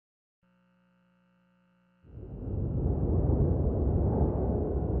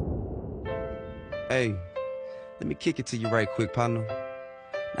Hey, let me kick it to you right quick, partner.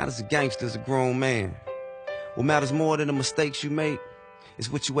 Not as a gangster, as a grown man. What matters more than the mistakes you make is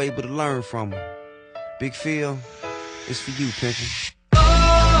what you able to learn from them. Big Phil, it's for you, pimpin'.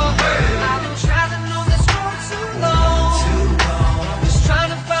 I've been traveling on this road too long, just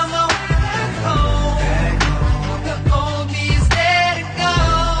trying to find my way back home. The old me is dead and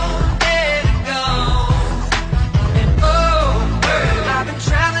gone, dead and gone. And I've been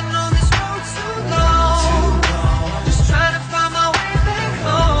traveling on this road too long, just trying to find my way back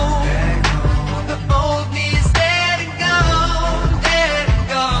home. The old me is dead and gone, dead and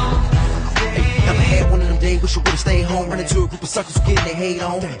gone. Hey, never had one of them days, wish I would've stayed home. Run into a group of suckers who getting their hate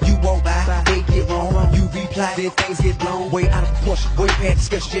on. You walk by, they get wrong. You reply, then things get blown way out of proportion. Way past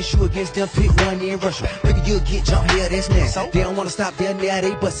discussion, just you against them, pick one in Russia. Figure you'll get jumped here, that's now. They don't wanna stop there, now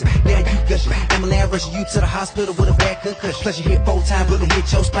they bustin'. Now you gushing. Emily rushing you to the hospital with a bad concussion. Plus you hit 4 times, bullet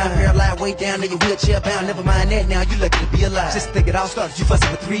hit your spine, paralyzed way down, in your wheelchair bound. Never mind that, now you lucky to be alive. Just think it all started, you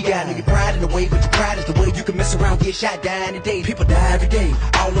fussing with 3 guys. Now your pride in the way, but your pride is the way you can mess around, get shot, die in a day. People die every day,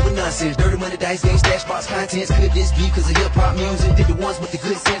 all over nonsense. Dirty money, dice games, stash box contents. Could this be cause of hip-hop music? Did the ones with the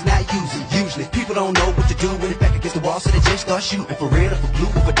good sense not use it? Usually people don't know what to do when it back against the wall, so they just start shooting. For red or for blue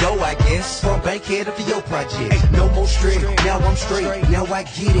or for dough, I guess. From Bankhead up to your project. Ain't no more straight, now I'm straight. Now I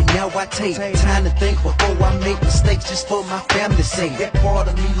get it, now I take time to think before I make mistakes, just for my family's sake. That part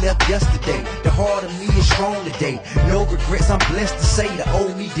of me left yesterday, the heart of me is strong today. No regrets, I'm blessed to say the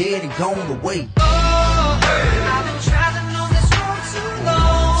old me dead and gone away. I've been traveling on this road too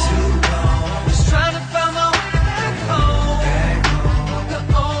long, just trying to find my way back home. The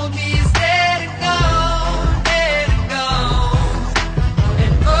old me is dead and gone, dead and gone.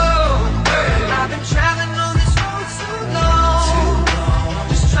 And I've been traveling on this road too long,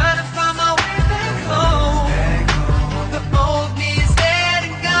 just trying to find my way back home. The old me is dead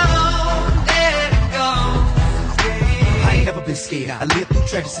and gone, dead and gone. I ain't never been scared. I lived through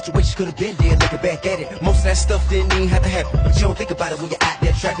tragic situations, could've been there. Looking back at it, most of that stuff didn't even have to happen. But you don't think about it when you're out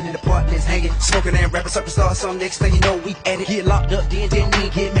there trapping in apartments, hanging, smoking and rapping superstars. Some next thing you know, we at it. Get locked up, then didn't even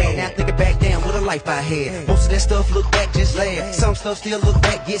get mad. Now thinking back down, what a life I had. Most of that stuff look back, just laugh. Some stuff still look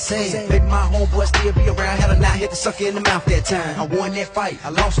back, get sad. Maybe my homeboy still be around, had a knife, hit the sucker in the mouth that time. I won that fight, I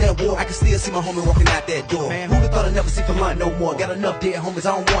lost that war. I can still see my homie walking out that door. Who'da thought I'd never see for lunch no more? Got enough dead homies,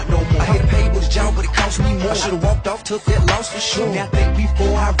 I don't want no more. I had to pay with a job, but it cost me more. I should've walked off, took that loss for sure. Now think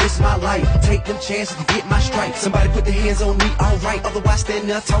before I risk my life, take them chances to get my strike. Somebody put their hands on me, alright. Otherwise stand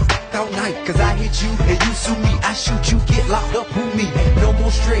there, talk all night. Cause I hit you and you sue me, I shoot you, get locked up, who me? No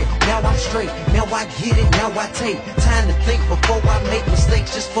more straight, now I'm straight. Now I get it, now I take time to think before I make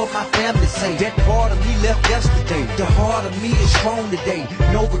mistakes, just for my family's sake. That part of me left yesterday, the heart of me is strong today.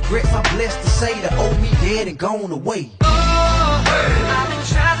 No regrets, I'm blessed to say the old me dead and gone away. I've been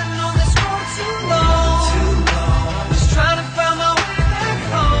traveling on this road too long, just trying to find my way back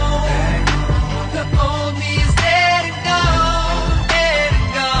home. The old me is dead and gone, dead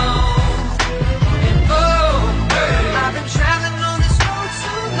and gone. And I've been traveling on this road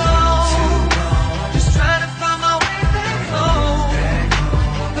too long, just trying to find my way back home.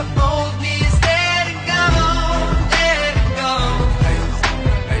 The old me is dead and gone, dead and gone.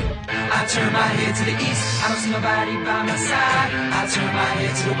 I turn my head to the east, I don't see nobody by my side. I turn my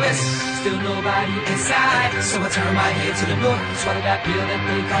head to the west, still nobody inside. So I turn my head to the north, swallow that pill that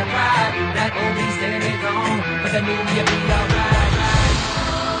they call pride. That old me's dead and gone, but that new me'll be alright.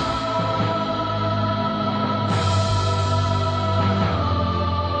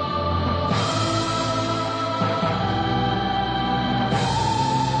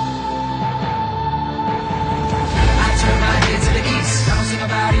 I turn my head to the east, I don't see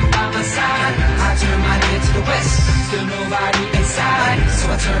nobody by my side. I turn my head to the west, still nobody inside. So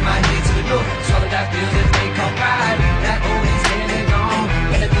I turn my head to the north, swallow that pill that they call pride. That old is dead and gone,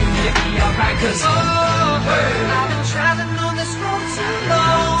 but the new year be alright. Cause